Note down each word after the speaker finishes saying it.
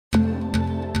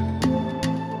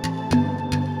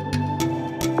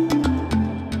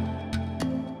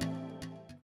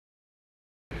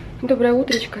Доброе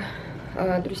утречко,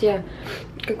 друзья.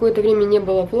 Какое-то время не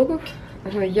было влогов.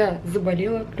 Я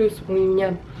заболела, плюс у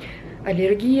меня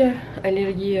аллергия.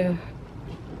 Аллергия,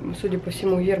 судя по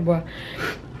всему, верба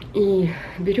и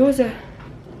береза.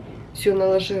 Все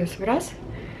наложилось в раз.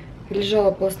 Лежала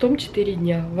пластом 4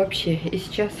 дня вообще. И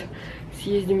сейчас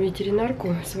съездим в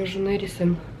ветеринарку, свожу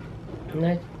Нерисом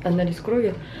на анализ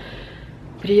крови.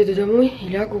 Приеду домой и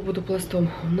лягу, буду пластом.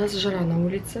 У нас жара на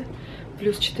улице.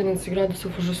 Плюс 14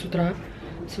 градусов уже с утра.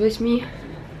 С 8.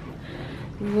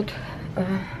 Вот.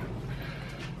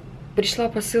 Пришла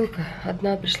посылка.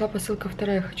 Одна, пришла посылка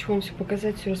вторая. Хочу вам все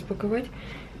показать, все распаковать.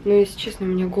 Но, если честно, у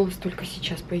меня голос только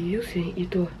сейчас появился. И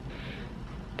то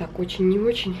так очень не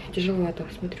очень тяжеловато.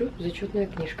 Смотрю, зачетная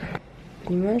книжка.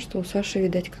 Понимаю, что у Саши,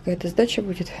 видать, какая-то сдача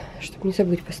будет, чтобы не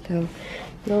забыть поставила.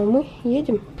 Ну а мы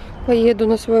едем. Поеду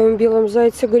на своем белом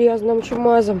зайце грязном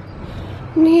чумазом.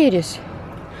 Нерис.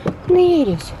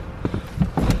 Нерис.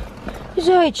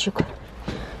 Зайчик.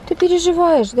 Ты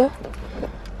переживаешь, да?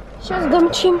 Сейчас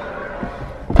домчим.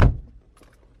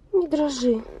 Не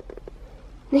дрожи.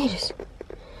 Нерис.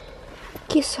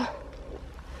 Киса.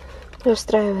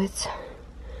 Расстраивается.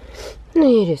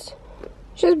 Нерис.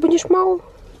 Сейчас будешь мау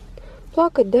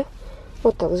плакать, да?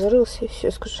 Вот так зарылся и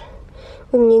все, скажи.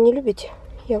 Вы меня не любите?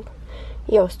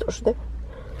 Я вас тоже, да?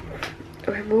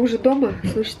 Ой, мы уже дома.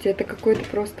 Слушайте, это какое-то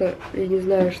просто, я не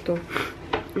знаю что.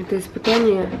 Это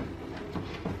испытание.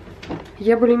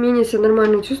 Я более-менее себя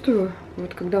нормально чувствую,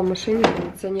 вот когда в машине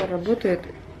кондиционер работает,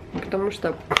 потому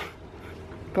что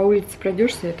по улице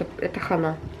пройдешься, это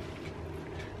хана.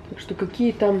 Так что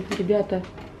какие там ребята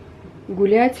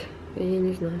гулять, я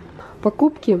не знаю.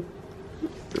 Покупки.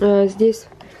 Здесь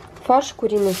фарш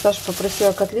куриный. Саша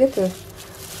попросила котлеты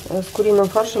с куриным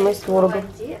фаршем и с творогом.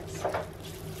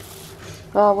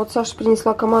 Вот Саша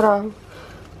принесла комара.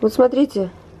 Вот смотрите,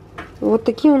 вот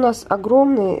такие у нас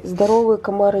огромные здоровые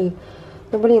комары.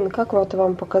 Ну блин, как вот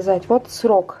вам показать? Вот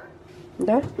срок,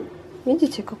 да?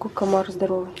 Видите, какой комар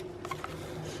здоровый?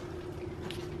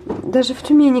 Даже в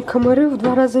Тюмени комары в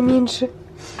 2 раза меньше.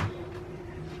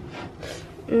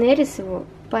 Нерис его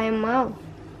поймал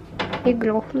и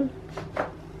грохнул.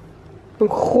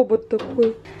 Хобот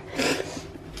такой.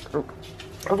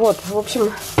 Вот, в общем,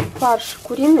 фарш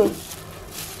куриный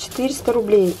 400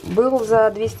 рублей. Был за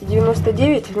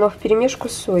 299, но вперемешку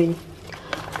с соей.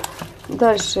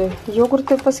 Дальше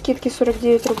йогурты по скидке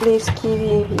 49 рублей с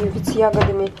киви и с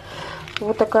ягодами.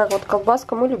 Вот такая вот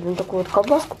колбаска. Мы любим такую вот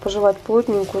колбаску пожевать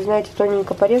плотненькую, знаете,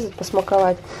 тоненько порезать,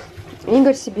 посмаковать.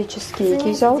 Игорь себе чизкейки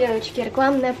взял. Девочки,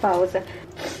 рекламная пауза.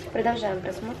 Продолжаем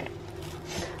просмотр.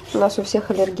 У нас у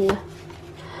всех аллергия.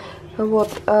 Вот,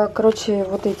 короче,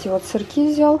 вот эти вот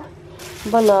сырки взял.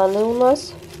 Бананы у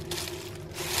нас.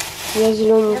 Я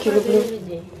зелененький люблю.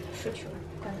 Шучу.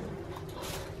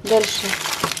 Дальше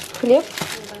хлеб,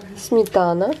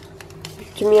 сметана,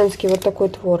 тюменский вот такой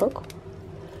творог.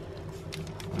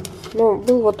 Ну,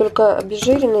 был вот только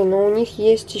обезжиренный, но у них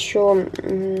есть еще,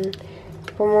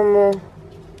 по-моему,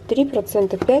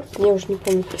 3%, 5%, я уже не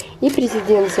помню. И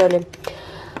президент взяли.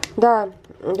 Да,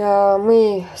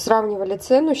 мы сравнивали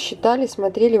цену, считали,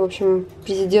 смотрели. В общем,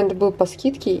 президент был по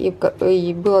скидке,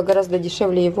 и было гораздо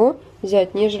дешевле его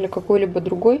взять, нежели какой-либо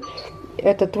другой.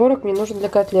 Этот творог мне нужен для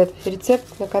котлет. Рецепт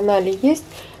на канале есть.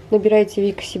 Набирайте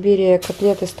Vika Siberia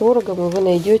котлеты с творогом, и вы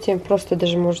найдете. Просто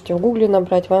даже можете в гугле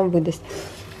набрать, вам выдаст.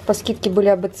 По скидке были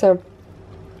АБЦ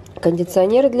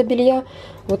кондиционеры для белья.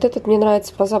 Вот этот мне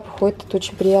нравится по запаху, этот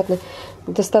очень приятный.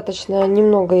 Достаточно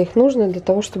немного их нужно для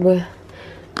того, чтобы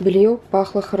белье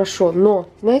пахло хорошо. Но,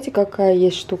 знаете, какая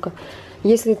есть штука?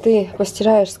 Если ты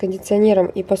постираешь с кондиционером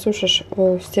и посушишь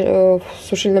в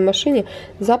сушильной машине,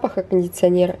 запаха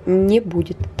кондиционера не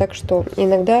будет. Так что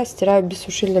иногда стираю без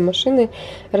сушильной машины,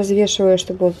 развешиваю,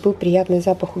 чтобы вот был приятный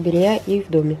запах у белья и в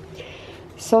доме.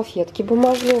 Салфетки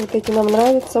бумажные, вот эти нам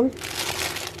нравятся.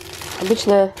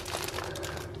 Обычно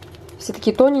все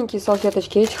такие тоненькие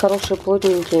салфеточки, эти хорошие,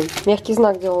 плотненькие. Мягкий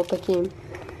знак делал такие.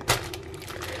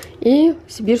 И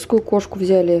сибирскую кошку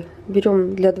взяли.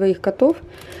 Берем для 2 котов.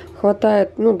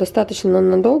 Хватает, ну, достаточно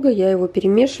надолго. Я его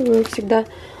перемешиваю всегда.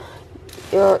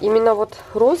 Именно вот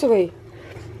розовый,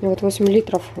 вот 8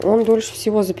 литров, он дольше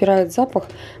всего запирает запах.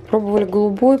 Пробовали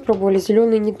голубой, пробовали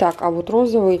зеленый, не так. А вот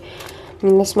розовый,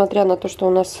 несмотря на то, что у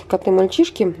нас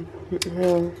коты-мальчишки,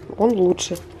 он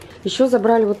лучше. Еще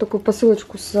забрали вот такую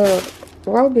посылочку с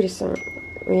wildberries.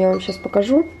 Я вам сейчас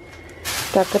покажу.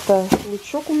 Так, это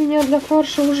лучок у меня для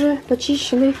фарша уже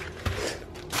почищенный.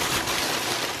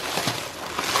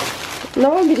 На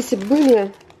wildberries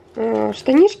были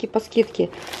штанишки по скидке.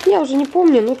 Я уже не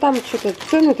помню, но там что-то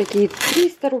цены такие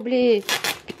 300 рублей,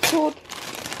 500.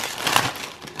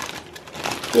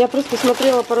 Я просто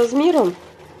смотрела по размерам.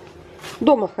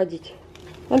 Дома ходить.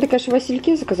 Надо, конечно,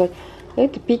 васильки заказать.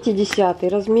 Это 50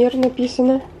 размер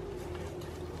написано.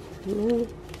 Ну,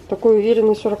 такой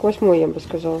уверенный 48, я бы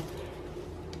сказала.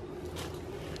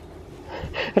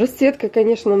 Расцветка,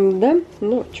 конечно, да.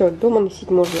 Ну, что, дома носить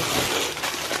можно.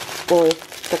 Ой,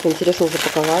 как интересно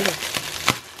запаковали.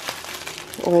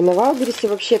 Ой, на wildberries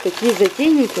вообще такие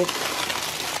затейники.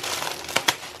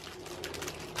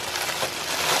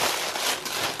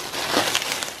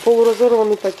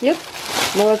 Полуразорванный пакет.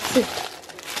 Молодцы.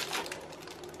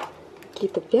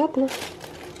 Какие-то пятна.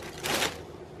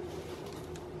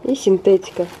 И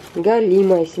синтетика.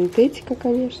 Галимая синтетика,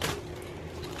 конечно.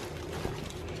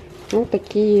 Ну,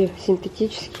 такие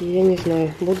синтетические, я не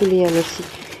знаю, буду ли я носить.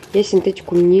 Я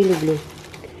синтетику не люблю.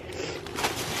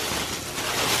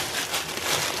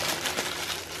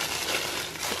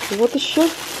 Вот еще.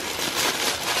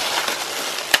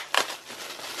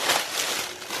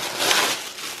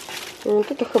 Вот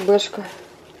это хбшка.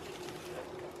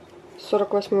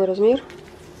 48 размер.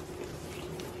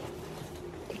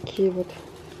 Такие вот.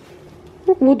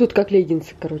 Ну, будут как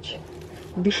леггинсы, короче.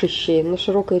 Дышащие, на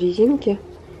широкой резинке.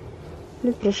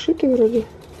 Ну, прошиты вроде.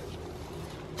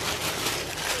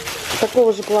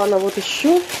 Такого же плана вот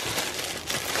еще.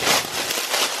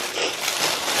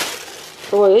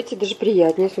 Ой, эти даже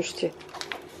приятнее, слушайте.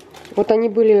 Вот они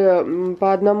были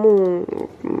по одному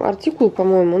артикулу,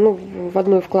 по-моему, ну, в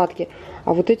одной вкладке.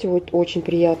 А вот эти вот очень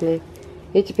приятные.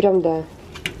 Эти прям, да.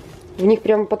 В них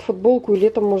прям под футболку и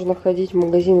летом можно ходить в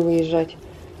магазин, выезжать.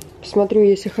 Посмотрю,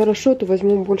 если хорошо, то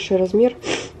возьму больший размер,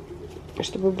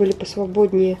 чтобы были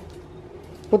посвободнее.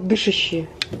 Вот дышащие.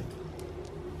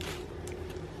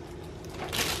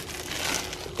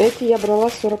 Эти я брала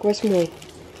 48-й.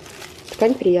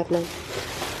 Ткань приятная.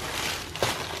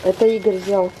 Это Игорь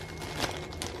взял.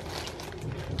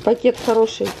 Пакет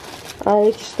хороший. А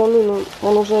эти штаны, ну,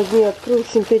 он уже одни открыл.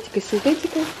 Синтетика.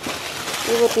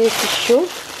 И вот есть еще.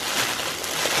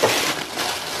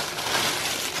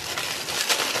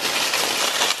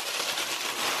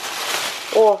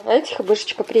 О, а эти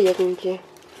хбшечка приятненькие.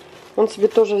 Он себе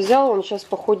тоже взял, он сейчас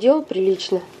похудел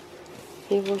прилично.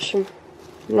 И, в общем,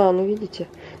 ну видите.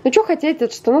 Ну, что хотеть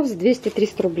от штанов за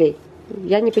 200-300 рублей?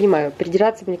 Я не понимаю,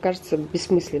 придираться, мне кажется,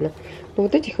 бессмысленно. Но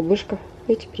вот эти хбшка,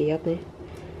 эти приятные.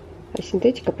 А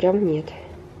синтетика прям нет.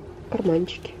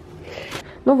 Карманчики.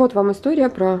 Ну, вот вам история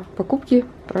про покупки,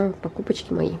 про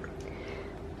покупочки мои.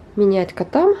 Менять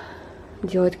котам,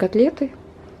 делать котлеты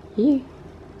и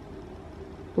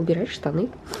убирать штаны.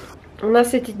 У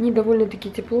нас эти дни довольно-таки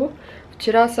тепло.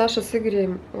 Вчера Саша с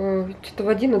Игорем что-то в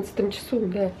 11 часу,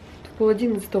 да, в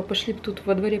 10:30 пошли тут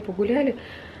во дворе погуляли.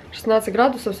 16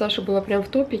 градусов, Саша была прям в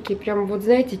топике, прям вот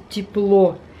знаете,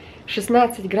 тепло.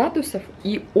 16 градусов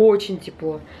и очень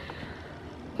тепло.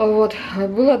 Вот,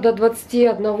 было до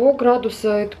 21 градуса,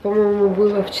 это, по-моему,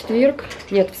 было в четверг,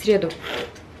 нет, в среду.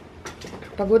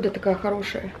 Погода такая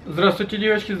хорошая. Здравствуйте,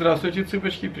 девочки, здравствуйте,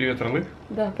 цыпочки, привет, Орлык.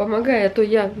 Да, помогай, а то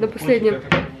я на последнем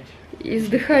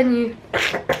издыхании.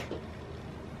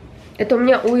 Это у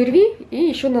меня ОРВИ и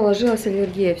еще наложилась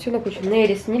аллергия. Все на кучу.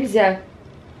 Нерис нельзя.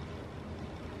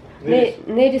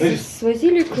 Нерис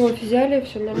свозили, кровь взяли,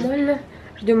 все нормально.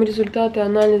 Ждем результаты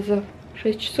анализа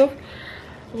 6 часов.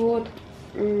 Вот.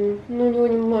 Ну, у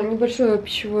него небольшое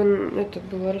пищевое это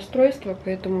было расстройство,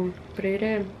 поэтому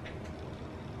проверяем.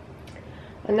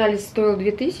 Анализ стоил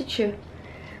 2000.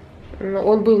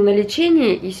 Он был на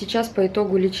лечении, и сейчас по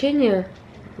итогу лечения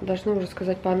должны уже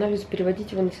сказать по анализу,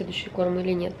 переводить его на следующий корм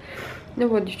или нет. Ну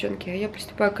вот, девчонки, я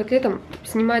приступаю к котлетам.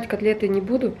 Снимать котлеты не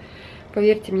буду.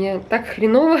 Поверьте мне, так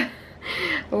хреново.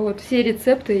 Вот, все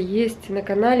рецепты есть на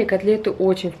канале. Котлеты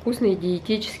очень вкусные,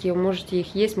 диетические. Вы можете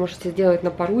их есть, можете сделать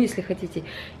на пару, если хотите.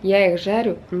 Я их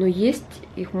жарю, но есть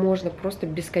их можно просто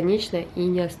бесконечно и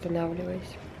не останавливаясь.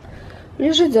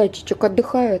 Лежит зайчичек,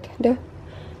 отдыхает, да?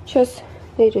 Сейчас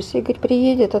Игорь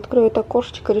приедет, откроет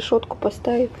окошечко, решетку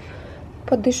поставит.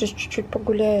 Подышишь чуть-чуть,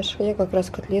 погуляешь. А я как раз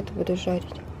котлеты буду жарить.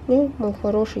 Ну, мой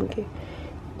хорошенький.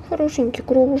 Хорошенький,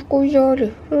 кровушку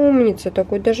взяли. Умница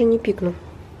такой, даже не пикнул.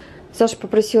 Саша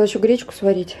попросила еще гречку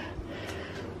сварить.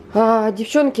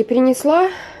 Девчонки, принесла.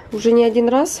 Уже не один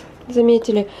раз,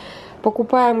 заметили.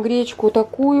 Покупаем гречку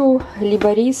такую,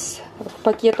 либо рис в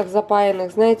пакетах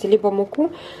запаянных, знаете, либо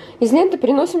муку. Из ленты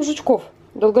приносим жучков,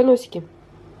 долгоносики.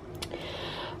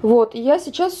 Вот, и я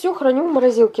сейчас все храню в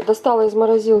морозилке. Достала из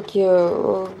морозилки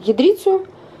ядрицу.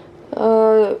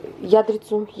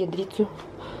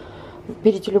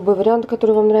 Берите любой вариант,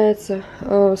 который вам нравится.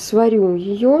 Сварю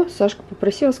ее. Сашка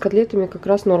попросила, с котлетами как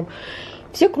раз норм.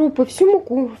 Все крупы, всю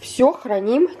муку, все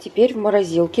храним теперь в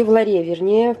морозилке, в ларе,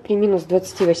 вернее, при минус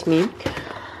 28.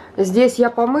 Здесь я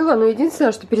помыла, но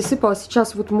единственное, что пересыпала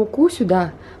сейчас вот муку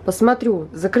сюда. Посмотрю,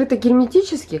 закрыто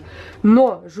герметически,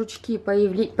 но жучки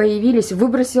появились,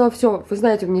 выбросила все. Вы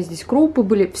знаете, у меня здесь крупы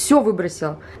были, все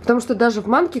выбросила. Потому что даже в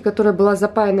манке, которая была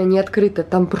запаяна, не открыта,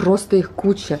 там просто их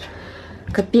куча.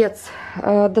 Капец.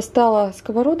 Достала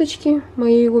сковородочки,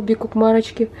 мои обе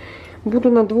кукмарочки.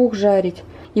 Буду на 2 жарить.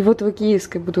 И вот в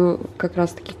икеевской буду как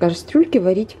раз таки кастрюльки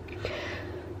варить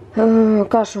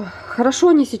кашу. Хорошо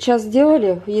они сейчас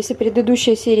сделали. Если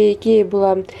предыдущая серия Икеи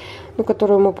была, ну,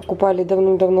 которую мы покупали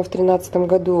давно-давно в 2013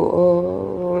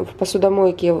 году в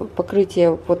посудомойке,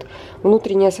 покрытие вот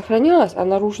внутреннее сохранялось, а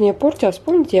наружнее портилось.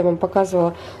 Помните, я вам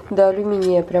показывала до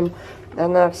алюминия прям,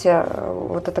 она вся,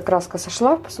 вот эта краска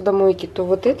сошла в посудомойке, то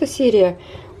вот эта серия,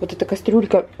 вот эта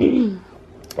кастрюлька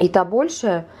и та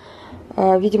большая,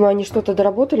 видимо, они что-то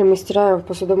доработали, мы стираем в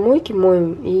посудомойке,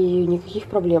 моем, и никаких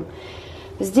проблем.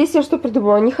 Здесь я что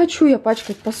придумала? Не хочу я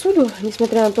пачкать посуду,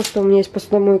 несмотря на то, что у меня есть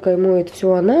посудомойка и моет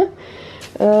все она.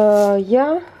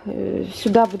 Я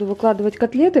сюда буду выкладывать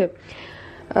котлеты.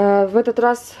 В этот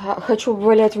раз хочу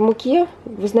обвалять в муке.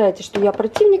 Вы знаете, что я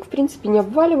противник, в принципе, не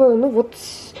обваливаю. Ну вот,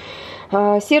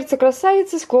 сердце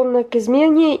красавицы склонно к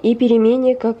измене и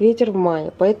перемене, как ветер в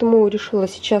мае. Поэтому решила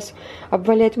сейчас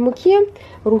обвалять в муке.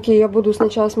 Руки я буду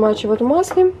сначала смачивать в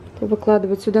масле,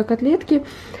 выкладывать сюда котлетки,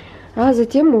 а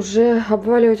затем уже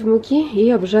обваливать в муке и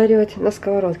обжаривать на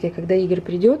сковородке, когда Игорь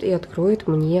придет и откроет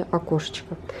мне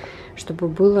окошечко, чтобы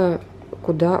было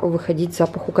куда выходить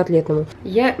запаху котлетному.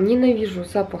 Я ненавижу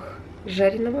запах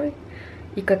жареного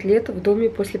и котлет в доме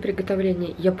после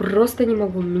приготовления. Я просто не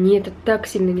могу, мне это так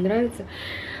сильно не нравится.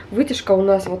 Вытяжка у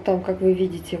нас вот там, как вы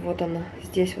видите, вот она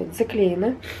здесь вот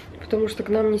заклеена, потому что к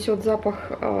нам несет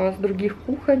запах с других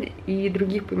кухонь и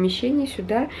других помещений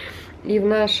сюда. И в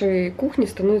нашей кухне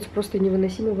становится просто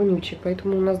невыносимо вонючей.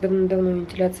 Поэтому у нас давно-давно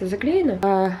вентиляция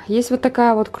заклеена. Есть вот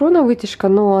такая вот крона-вытяжка,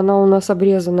 но она у нас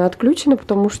обрезана, отключена,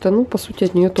 потому что, ну, по сути,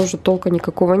 от нее тоже толка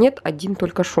никакого нет. Один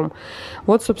только шум.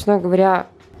 Вот, собственно говоря,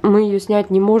 мы ее снять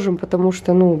не можем, потому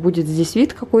что, ну, будет здесь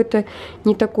вид какой-то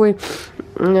не такой,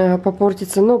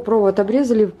 попортится. Но провод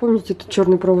обрезали. Помните, тут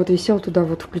черный провод висел, туда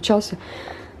вот включался.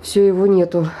 Все, его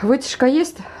нету. Вытяжка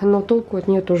есть, но толку от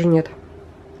нее тоже нет.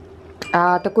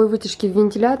 А такой вытяжки в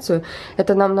вентиляцию,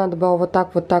 это нам надо было вот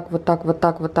так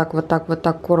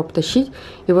короб тащить.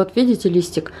 И вот видите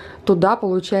листик, туда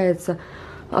получается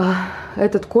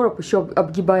этот короб, еще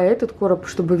обгибая этот короб,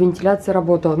 чтобы вентиляция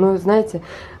работала. Но знаете,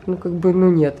 ну как бы,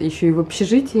 ну нет, еще и в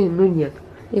общежитии, ну нет.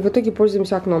 И в итоге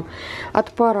пользуемся окном.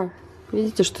 От пара,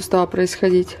 видите, что стало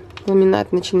происходить?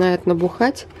 Ламинат начинает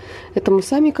набухать. Это мы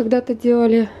сами когда-то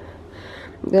делали.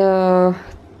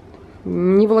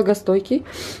 Не влагостойкий,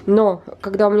 но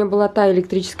когда у меня была та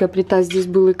электрическая плита, здесь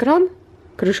был экран,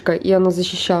 крышка, и она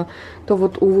защищала, то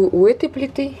вот у этой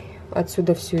плиты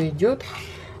отсюда все идет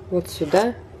вот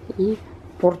сюда и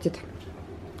портит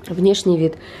внешний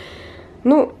вид.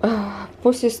 Ну,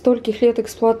 после стольких лет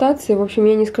эксплуатации, в общем,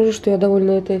 я не скажу, что я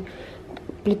довольна этой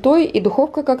плитой, и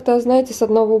духовка как-то, знаете, с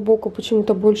одного боку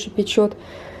почему-то больше печет.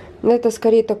 Но это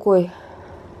скорее такой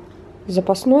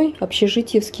запасной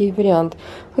общежитиевский вариант.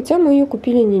 Хотя мы ее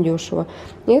купили недешево.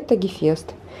 И это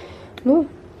Гефест. Ну,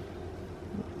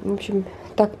 в общем,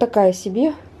 такая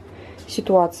себе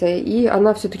ситуация. И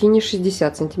она все-таки не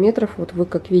 60 сантиметров. Вот вы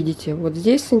как видите, вот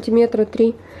здесь сантиметра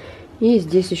 3. И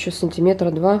здесь еще сантиметра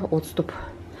 2 отступ.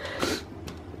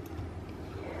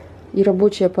 И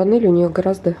рабочая панель у нее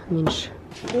гораздо меньше.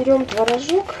 Берем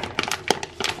творожок.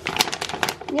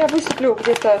 Я высыплю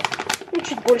где-то, ну,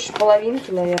 чуть больше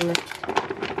половинки, наверное.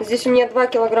 Здесь у меня 2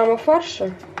 килограмма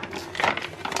фарша.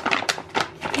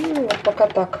 Ну, вот пока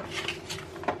так.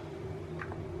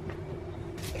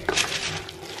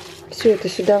 Все это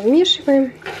сюда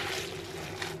вмешиваем.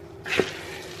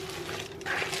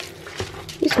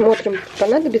 И смотрим,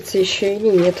 понадобится еще или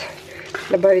нет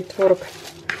добавить творог.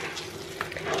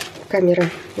 Камера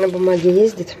на бумаге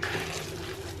ездит.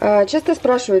 Часто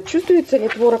спрашивают, чувствуется ли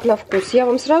творог на вкус. Я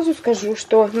вам сразу скажу,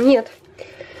 что нет.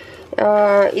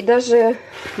 И даже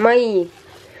мои,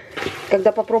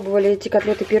 когда попробовали эти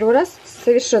котлеты первый раз,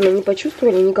 совершенно не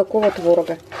почувствовали никакого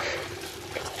творога.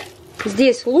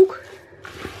 Здесь лук,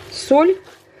 соль,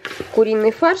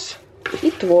 куриный фарш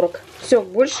и творог. Все,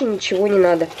 больше ничего не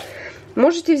надо.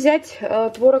 Можете взять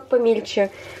творог помельче,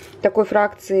 такой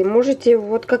фракции. Можете,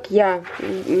 вот как я.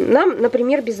 Нам,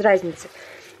 например, без разницы.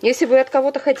 Если вы от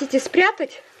кого-то хотите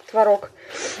спрятать творог,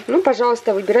 ну,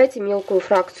 пожалуйста, выбирайте мелкую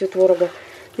фракцию творога.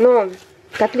 Но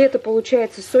котлеты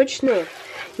получаются сочные,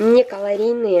 не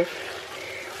калорийные,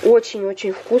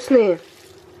 очень-очень вкусные.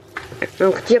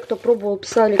 Те, кто пробовал,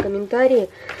 писали комментарии,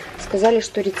 сказали,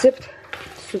 что рецепт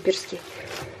суперский.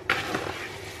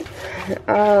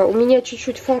 у меня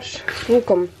чуть-чуть фарш с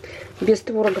луком без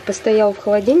творога постоял в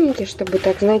холодильнике, чтобы,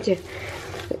 так, знаете,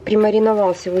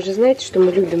 примариновался. Вы же знаете, что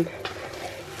мы любим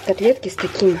котлетки с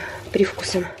таким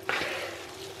привкусом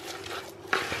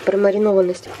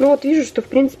промаринованности. Ну вот вижу, что в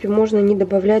принципе можно не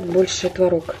добавлять больше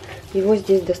творог. Его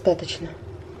здесь достаточно.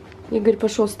 Игорь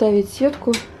пошел ставить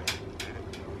сетку,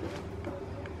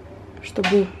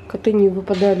 чтобы коты не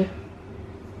выпадали.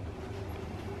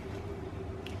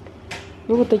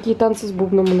 Ну вот такие танцы с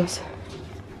бубном у нас.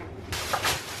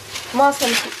 Маслом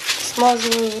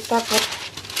смазываю вот так вот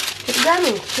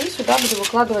пергамент и сюда буду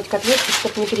выкладывать котлетки,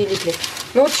 чтобы не прилипли.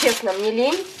 Ну вот честно, мне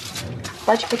лень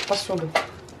пачкать посуду.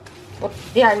 Вот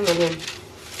реально лень.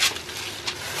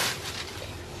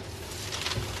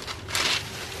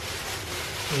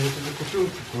 Я тебе купил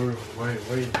такой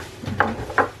вай.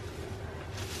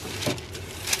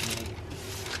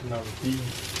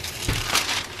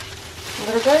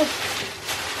 Дорогая?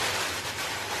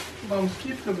 Вам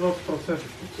скидка 20%, что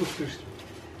слышите?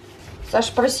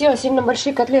 Саша просила сильно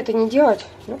большие котлеты не делать.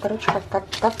 Ну, короче,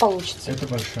 как получится. Это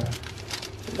большая.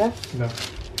 Да? Да.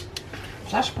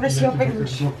 Саша просила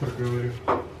поменьше. Доктор говорит.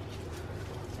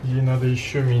 Ей надо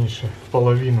еще меньше, в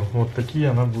половину. Вот такие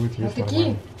она будет есть. Вот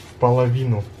такие? В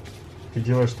половину. Ты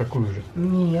делаешь такую же.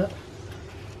 Нет.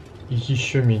 И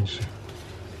еще меньше.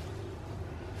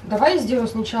 Давай я сделаю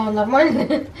сначала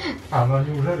нормально. А, она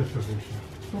не ужарится же еще?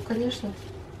 Ну, конечно.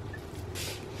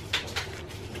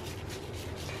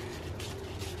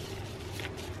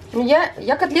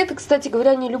 Я котлеты, кстати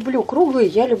говоря, не люблю круглые,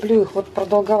 я люблю их вот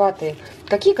продолговатые.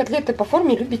 Какие котлеты по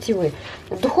форме любите вы?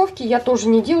 В духовке я тоже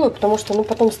не делаю, потому что ну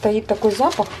потом стоит такой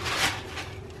запах.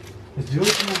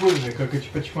 Сделайте прямоугольные, как эти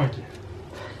пачмаки.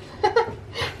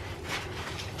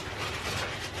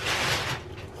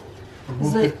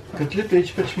 Котлеты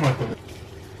эти пачмаки.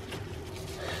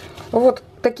 Вот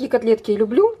такие котлетки я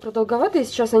люблю, продолговатые.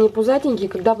 Сейчас они пузатенькие.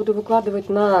 Когда буду выкладывать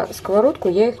на сковородку,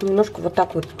 я их немножко вот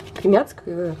так вот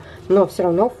примяцкаю, но все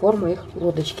равно форма их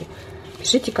лодочки.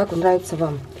 Пишите, как нравится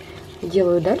вам.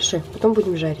 Делаю дальше, потом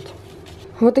будем жарить.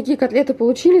 Вот такие котлеты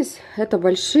получились. Это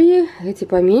большие, эти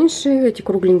поменьше, эти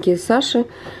кругленькие Саши.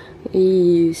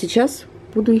 И сейчас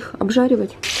буду их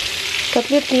обжаривать.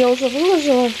 Котлетки я уже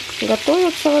выложила,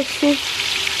 готовятся вовсю.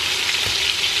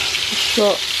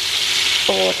 Еще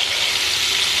вот.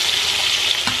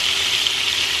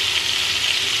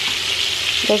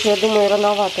 Даже, я думаю,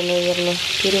 рановато, наверное,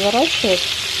 переворачивать.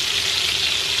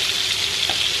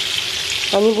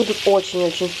 Они будут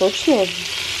очень-очень сочные.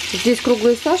 Здесь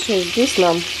круглые Саши, здесь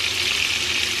нам.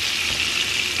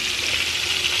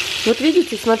 Вот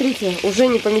видите, смотрите, уже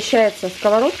не помещается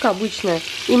сковородка обычная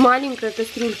и маленькая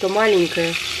кастрюлька,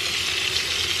 маленькая.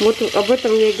 Вот об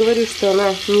этом я и говорю, что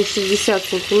она не 60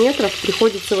 сантиметров.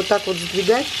 Приходится вот так вот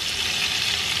сдвигать,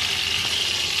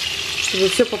 чтобы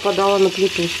все попадало на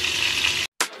плиту.